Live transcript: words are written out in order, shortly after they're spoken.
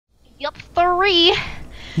3.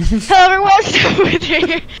 Tell everyone with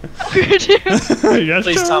you. Yes,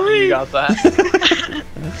 Please tell me you got that.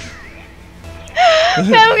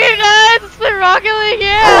 Okay, guys, it's the Rocket League,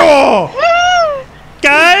 yeah. Oh! Woo!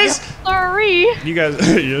 Guys! 3. You guys,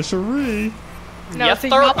 yes, sirree. No, Yes, so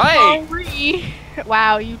sir. you're Hey. 3.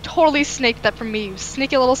 Wow, you totally snaked that from me, you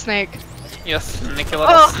sneaky little snake. Yes, Nicola.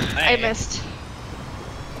 Oh, I missed.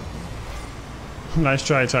 Nice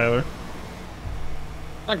try, Tyler.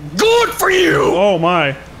 Good for you! Oh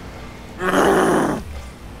my.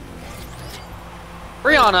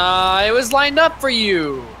 Brianna, it was lined up for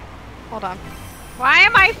you. Hold on. Why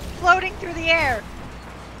am I floating through the air?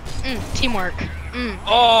 Teamwork.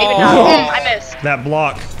 Oh. Maybe not. I missed. That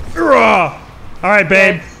block. Alright,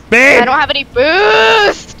 babe. I Babe! don't have any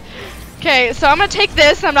boost. Okay, so I'm gonna take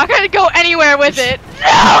this and I'm not gonna go anywhere with it.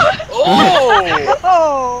 No! Oh!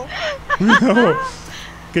 Oh! No.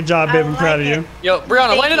 Good job, babe. I'm like proud of it. you. Yo, Brianna,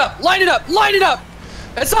 Thank line it you. up! Line it up! Line it up!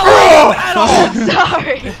 It's not lined up at all!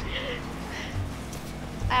 Sorry.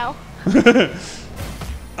 Ow.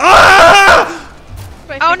 Ah!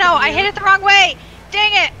 Oh no, I hit it the wrong way!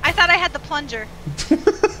 Dang it! I thought I had the plunger.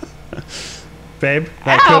 Babe,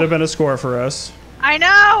 that Ow. could have been a score for us. I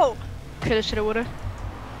know! Coulda, shoulda, woulda.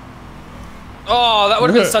 Oh, that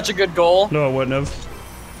would have been such a good goal. No, it wouldn't have.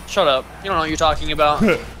 Shut up. You don't know what you're talking about.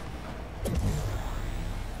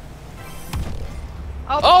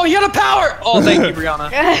 Oh, he had a power! Oh, thank you,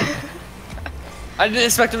 Brianna. I didn't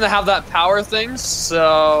expect him to have that power thing,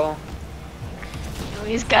 so...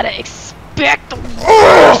 He's gotta expect the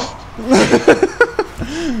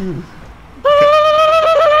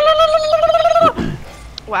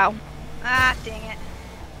Wow. Ah, dang it.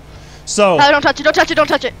 So, Tyler, don't touch it, don't touch it, don't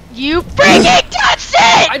touch it. You freaking touched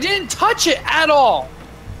it! I didn't touch it at all!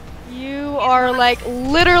 You are like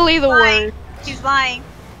literally the Lying. worst. He's lying.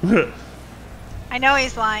 I know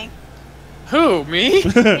he's lying. Who, me?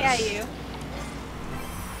 Yeah, you.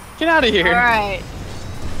 Get out of here. Alright.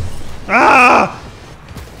 ah!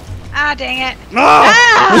 Ah, dang it. Ah!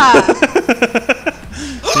 Ah!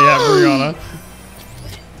 Yeah, Brianna.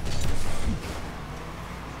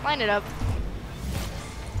 Line it up.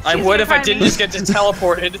 I She's would in if I front of didn't me. just get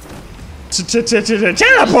teleported.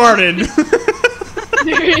 Teleported!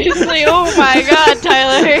 Seriously, oh my god,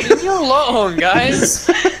 Tyler. Leave me alone, guys.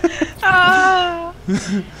 Oh.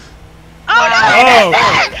 Oh!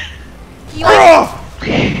 You Oh!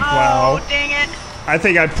 Oh, Wow. dang it. I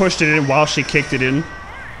think I pushed it in while she kicked it in.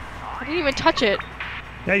 I didn't even touch it.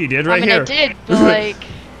 Yeah, you did right I mean, here. I did, but like,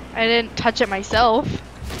 I didn't touch it myself.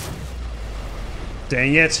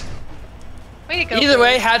 Dang it. Way to go. Either Boo.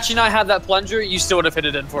 way, had she not had that plunger, you still would have hit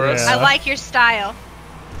it in for us. Yeah. I like your style.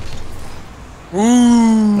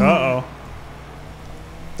 Ooh. Uh-oh.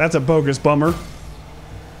 That's a bogus bummer.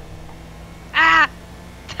 Ah!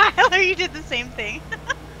 Tyler, you did the same thing.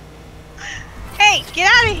 Hey, get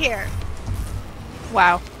out of here.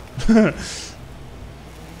 Wow.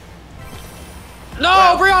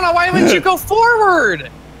 No, Brianna, why wouldn't you go forward?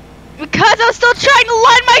 Because I'm still trying to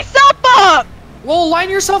line myself up! Well, line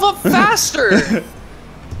yourself up faster.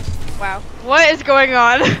 Wow. What is going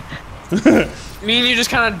on? Me and you just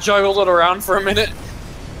kind of juggled it around for a minute.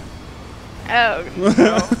 Oh,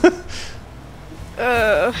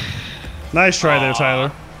 no. Nice try there,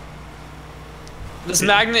 Tyler. This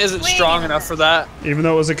magnet isn't strong enough for that. Even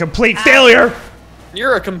though it was a complete failure.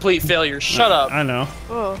 You're a complete failure. Shut up. I know.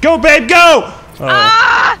 Oh. Go, babe, go! Oh.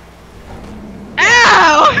 Ah!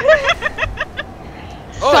 Ow!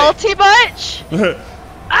 Oi. Salty bunch? No!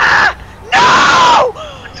 No!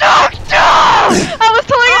 I was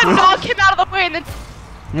telling him to knock him out of the way and then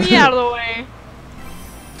me out of the way.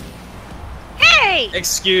 Hey!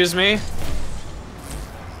 Excuse me.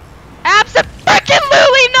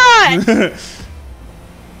 Abso-freaking-lutely not!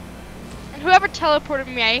 And whoever teleported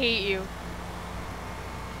me, I hate you.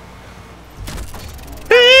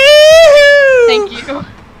 Thank you.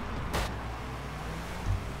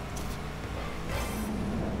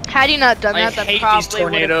 Had you not done I that, then hate probably these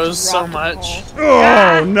tornadoes so would've dropped much. the ball.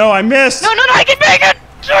 Oh, no, I missed. No, I can make it!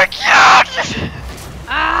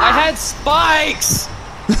 I had spikes.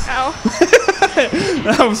 Ow.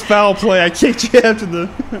 That was foul play. I kicked you after the...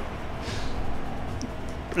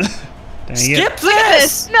 Dang Skip it.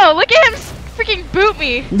 this. No, look at him freaking boot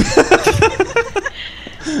me.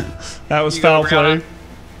 That was You go, foul play. Brianna.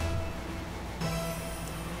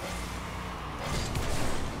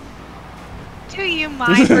 Do you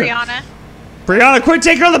mind, Brianna? Brianna, quit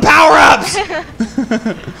taking all the power-ups!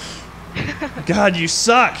 God, you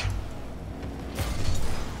suck.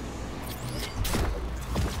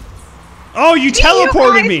 Oh, you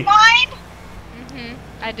teleported me. Do you mind?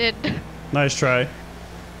 I did. Nice try.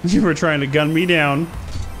 You were trying to gun me down.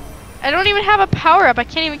 I don't even have a power up. I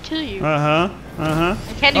can't even kill you. I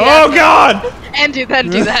can't do that. Oh God! And do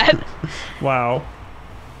that. Wow.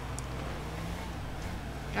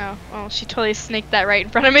 Oh, well, she totally snaked that right in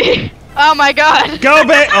front of me. Oh my God. Go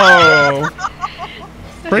back! Oh.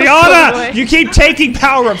 Brianna! You keep taking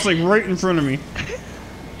power-ups like right in front of me.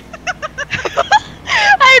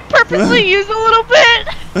 I purposely use a little bit.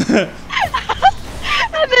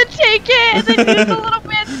 And then take it, and then use a little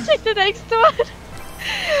bit and take the next one.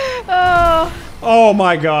 Oh. Oh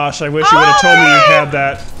my gosh, I wish you would have told me you had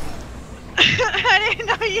that. I didn't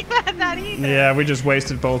know you had that either. Yeah, we just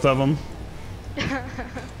wasted both of them.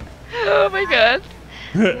 Oh my God.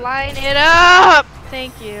 Line it up.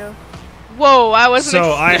 Thank you. Whoa, I wasn't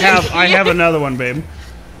So I expecting have another one, babe.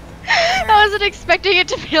 I wasn't expecting it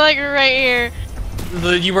to be like right here.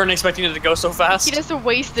 You weren't expecting it to go so fast? He just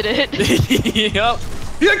wasted it. Yup.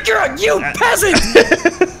 You peasant!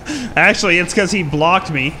 Actually, it's because he blocked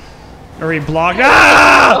me. Or he blocked.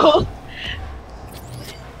 Ah!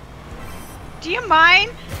 Do you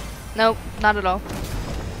mind? Nope, not at all.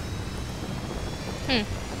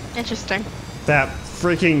 Interesting. That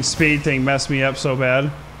freaking speed thing messed me up so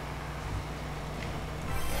bad.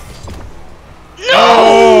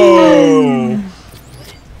 No!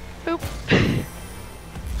 Boop.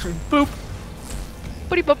 Boop.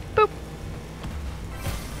 Boopity boop boop.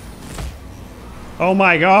 Oh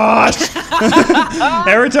my gosh!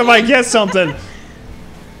 Every time I get something.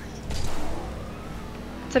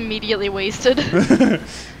 It's immediately wasted.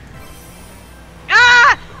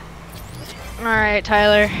 Ah! Alright,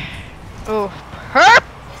 Tyler. Oh, perfect!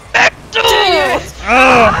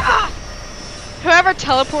 Oh, Whoever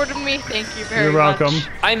teleported me, thank you very you're much. welcome.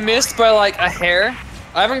 I missed by like a hair.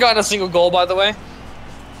 I haven't gotten a single goal, by the way.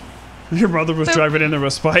 Your mother was driving in there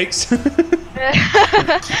with spikes.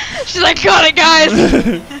 She's like, got it, guys!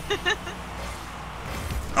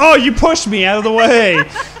 Oh, you pushed me out of the way.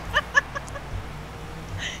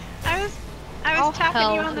 I was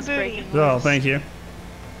tapping you on the booty. Oh, thank you.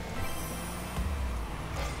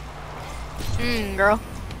 Girl.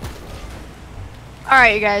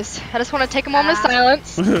 Alright, you guys. I just want to take a moment of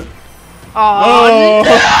silence. Oh.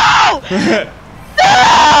 No! No!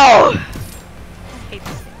 I hate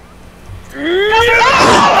this game.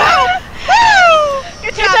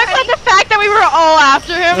 Good Can you job, talk about the fact that we were all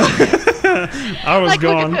after him? I was Like,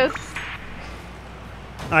 gone. look at this.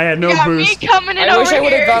 I had no You got boost. me coming in I wish over I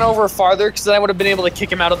would have here. gone over farther, because then I would have been able to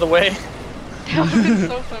kick him out of the way. That would have been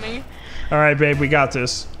so funny. All right, babe, we got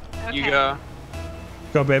this. Okay. You go.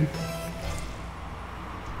 Go, babe.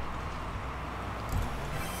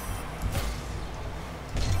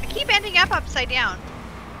 I keep ending up upside down.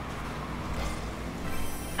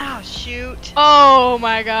 Oh, shoot. Oh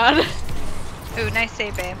my God. Ooh, nice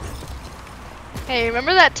save, babe. Hey,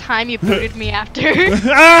 remember that time you booted me after?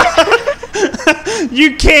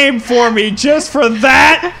 You came for me just for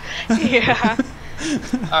that? Yeah.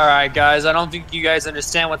 Alright, guys, I don't think you guys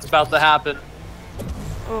understand what's about to happen.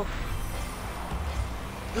 Oof.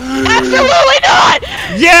 Absolutely not!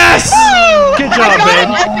 Yes! Good job, babe.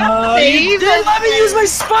 You didn't let me use my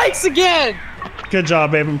spikes again! Good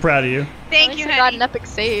job, babe. I'm proud of you. Thank you, I got honey. an epic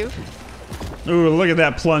save. Ooh, look at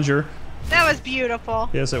that plunger. That was beautiful.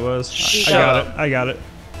 Yes, it was. I Shut got up. it. I got it.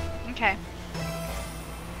 Okay.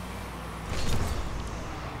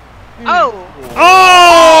 Oh! Oh!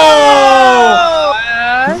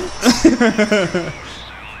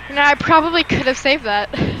 You know, I probably could have saved that.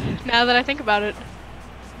 Now that I think about it.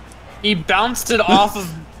 He bounced it off of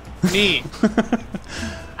me.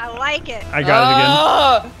 I like it. I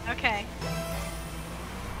got it again. Okay.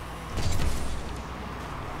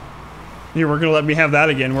 You were gonna let me have that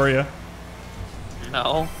again, were you?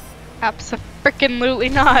 No. Abso-frickin-lutely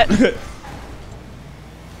not.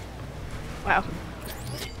 Wow.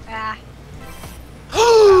 Ah.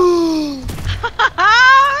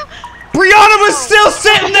 Brianna was still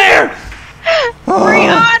sitting there! Oh,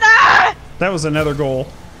 Brianna! that was another goal.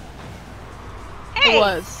 Hey. It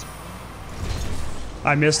was.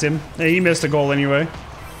 I missed him. Hey, he missed a goal anyway.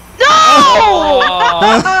 No!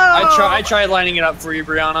 I tried lining it up for you,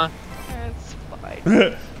 Brianna. It's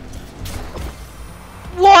fine.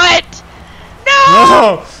 What?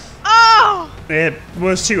 No! Oh! It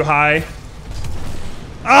was too high.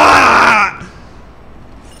 Ah!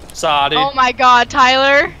 Sorry. Oh my God,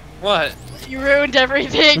 Tyler. What? You ruined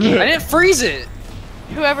everything. I didn't freeze it.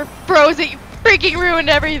 Whoever froze it, you freaking ruined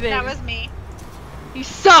everything. That was me. You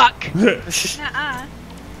suck. Nuh-uh.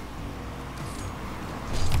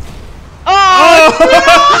 Oh!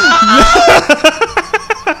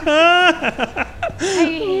 I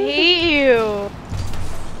hate you.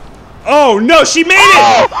 Oh no, she made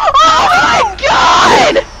Oh, it! oh my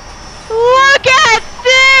god! Look at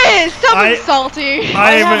this! Someone's salty.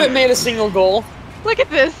 I haven't made a single goal. Look at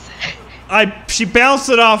this. She bounced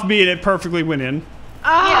it off me and it perfectly went in.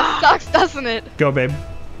 Yeah, it sucks, doesn't it? Go, babe.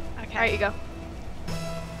 Okay. Alright, you go.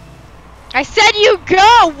 I said you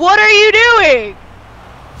go! What are you doing?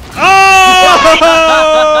 Oh!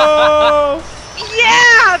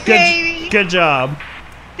 Yeah, baby. Good job.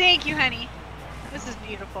 Thank you, honey. This is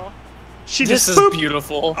beautiful. This is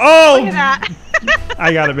beautiful. Oh! Look at that.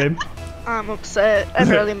 I got it, babe. I'm upset. I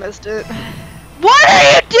barely missed it. What are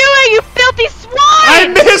you doing, you filthy swine? I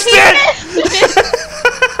missed it!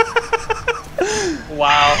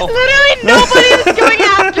 Wow. Literally nobody was going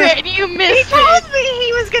after it, and you missed He told me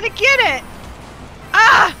he was gonna get it.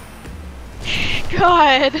 Ah!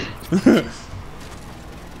 God.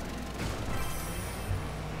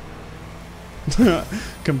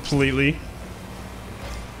 Completely.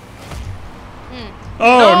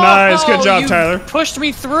 Oh, nice. Good job, you Tyler. Pushed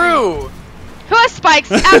me through. Who has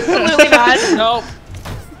spikes? Absolutely not. Nope.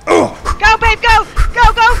 Oh! Go, babe, go!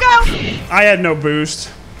 Go, go, go! I had no boost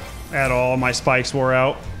at all. My spikes wore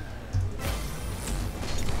out.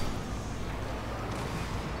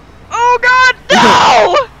 Oh God,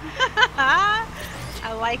 no!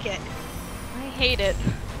 I like it. I hate it.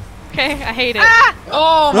 Okay, I hate it. Ah!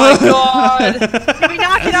 Oh my god. Did we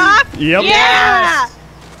knock it off? Yep. Yeah!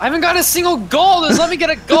 I haven't got a single goal. Just let me get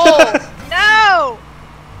a goal. No!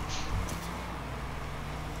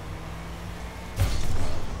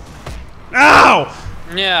 Ow!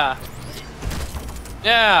 Yeah.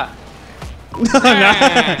 Yeah.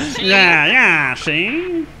 Yeah,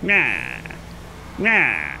 see?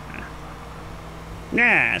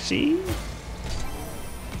 Yeah, see?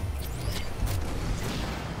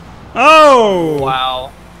 Oh!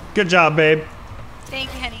 Wow. Good job, babe.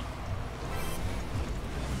 Thank you, honey.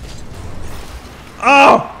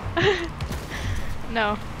 Oh!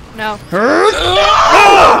 No, no.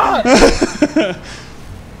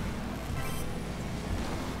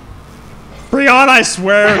 Brianna, I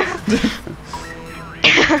swear.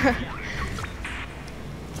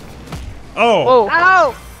 Oh. Whoa.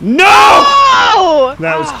 Oh! No! Oh!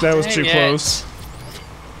 That was too Dang it. close.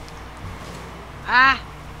 Ah!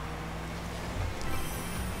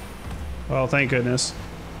 Well, thank goodness.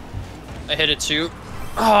 I hit it too.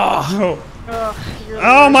 Oh. Ugh,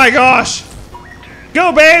 Oh my gosh!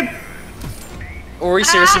 Go, babe! Were we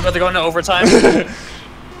seriously about to go into overtime? No!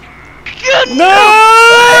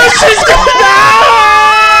 She's going down!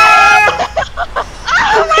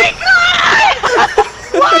 Oh my god!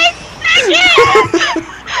 1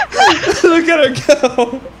 second! Look at her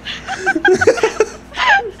go!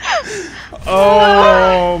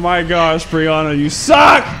 Oh my gosh, Brianna, you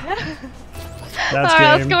suck! That's Alright,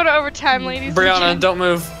 game. let's go to overtime, ladies. Brianna, don't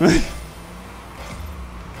move.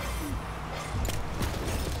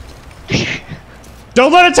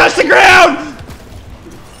 Don't let it touch the ground!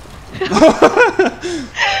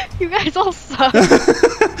 You guys all suck.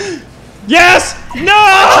 Yes! No!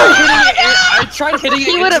 I tried hitting it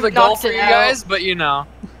He into would've the goal knocked for it you out. guys, but you know.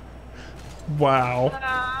 Wow.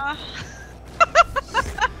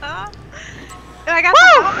 I got the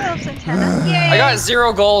Hot Wheels antenna. Yay! I got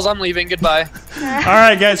 0 goals. I'm leaving. Goodbye.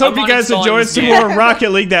 Alright, guys. Hope you guys uninstalling enjoyed this some game. more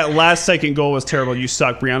Rocket League. That last second goal was terrible. You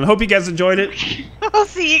suck, Brianna. Hope you guys enjoyed it. We'll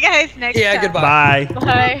see you guys next time. Yeah, goodbye. Bye.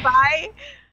 Bye. Bye.